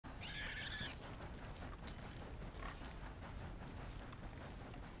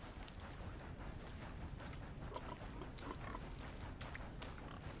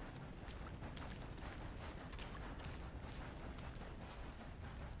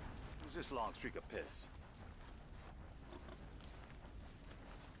this long streak of piss?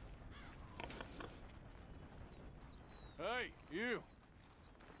 Hey, you.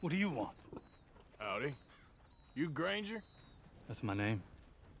 What do you want? Howdy. You Granger? That's my name.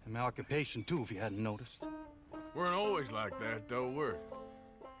 And my occupation, too, if you hadn't noticed. Weren't always like that, though, were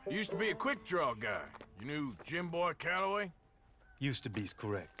you? Used to be a quick-draw guy. You knew Jim Boy Calloway? Used to be's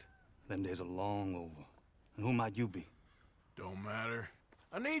correct. Them days are long over. And who might you be? Don't matter.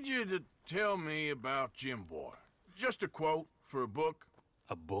 I need you to tell me about Jim Boy. Just a quote for a book.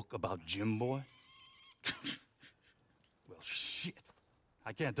 A book about Jim Boy? Well, shit.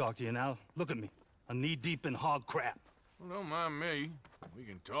 I can't talk to you now. Look at me. I'm knee-deep in hog crap. Well, don't mind me. We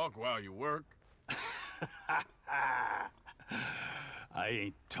can talk while you work. I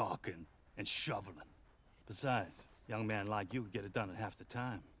ain't talking and shoveling. Besides, a young man like you could get it done in half the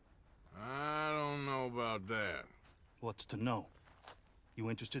time. I don't know about that. What's to know? You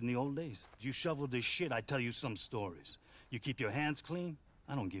interested in the old days? You shoveled this shit, I tell you some stories. You keep your hands clean,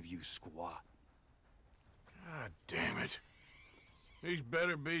 I don't give you squat. God damn it. These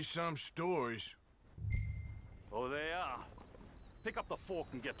better be some stories. Oh, they are. Pick up the fork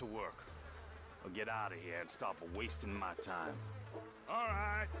and get to work. Or get out of here and stop wasting my time. All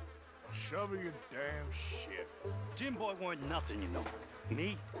right. Shovel your damn shit. Jim Boy weren't nothing, you know.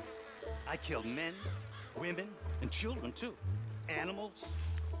 Me? I killed men, women, and children, too. Animals.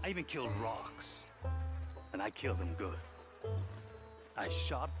 I even killed rocks. And I killed them good. I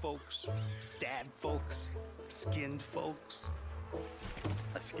shot folks, stabbed folks, skinned folks.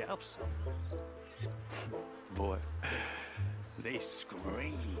 I scalped some. Boy, they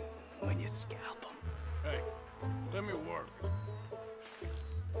scream when you scalp them. Hey, let me work.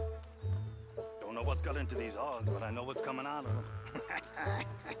 Don't know what got into these hogs, but I know what's coming out of them.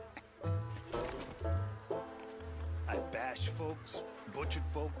 I bashed folks, butchered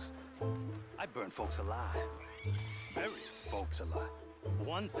folks. I burned folks alive. Buried folks alive.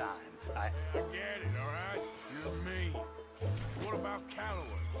 One time, I get it, all right? You're me. What about Calloway?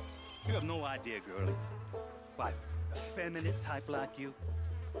 You have no idea, girlie. Why, a feminine type like you,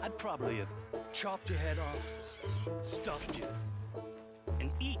 I'd probably have chopped your head off, stuffed you, and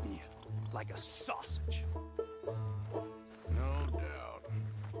eaten you like a sausage. No doubt.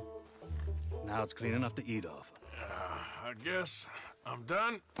 Now it's clean enough to eat off. I guess I'm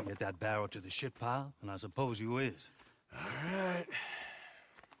done. Get that barrel to the shit pile, and I suppose you is. All right.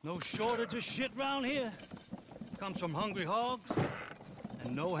 No shortage of shit round here. Comes from hungry hogs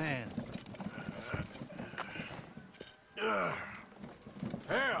and no hands.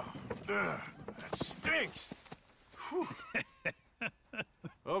 Hell, that stinks.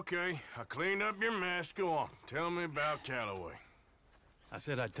 Okay, I cleaned up your mess. Go on, tell me about Calloway. I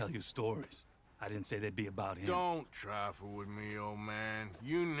said I'd tell you stories. I didn't say they'd be about him. Don't trifle with me, old man.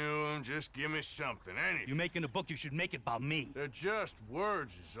 You knew him. Just give me something, anything. You making a book, you should make it about me. They're just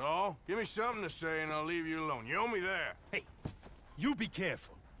words, is all. Give me something to say and I'll leave you alone. You owe me that. Hey, you be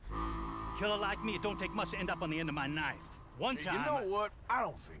careful. Killer like me, it don't take much to end up on the end of my knife. One Hey, time... you know what? I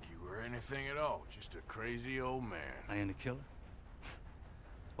don't think you were anything at all. Just a crazy old man. I ain't a killer?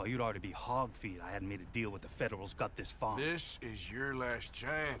 Well, you'd already be hog feed. I hadn't made a deal with the Federals, got this far. This is your last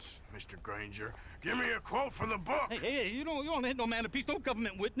chance, Mr. Granger. Give me a quote for the book! Hey, you don't hit no man of peace, no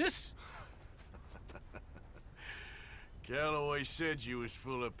government witness. Calloway said you was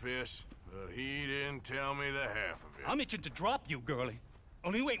full of piss, but he didn't tell me the half of it. I'm itching to drop you, girlie.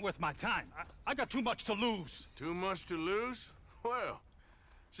 Only you ain't worth my time. I got too much to lose. Too much to lose? Well,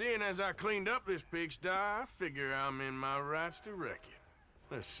 seeing as I cleaned up this pigsty, I figure I'm in my rights to wreck it.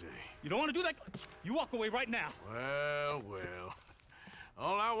 Let's see. You don't want to do that? You walk away right now. Well.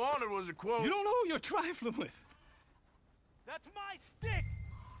 All I wanted was a quote. You don't know who you're trifling with. That's my stick!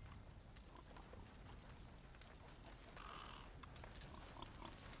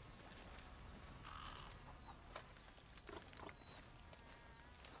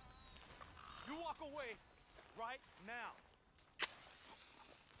 You walk away right now.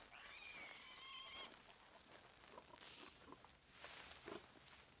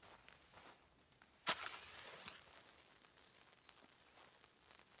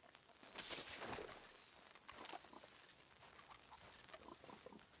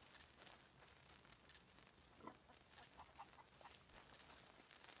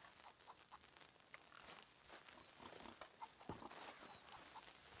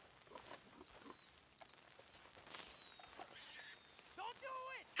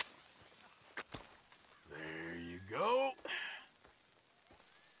 There you go.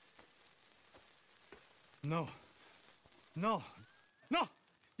 No. No. No!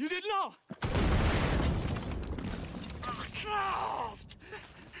 You didn't know!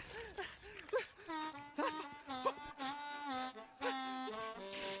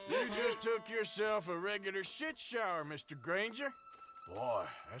 yourself a regular shit shower, Mr. Granger. Boy,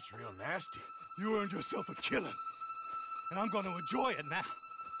 that's real nasty. You earned yourself a killing. And I'm gonna enjoy it now.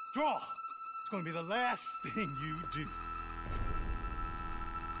 Draw! It's gonna be the last thing you do.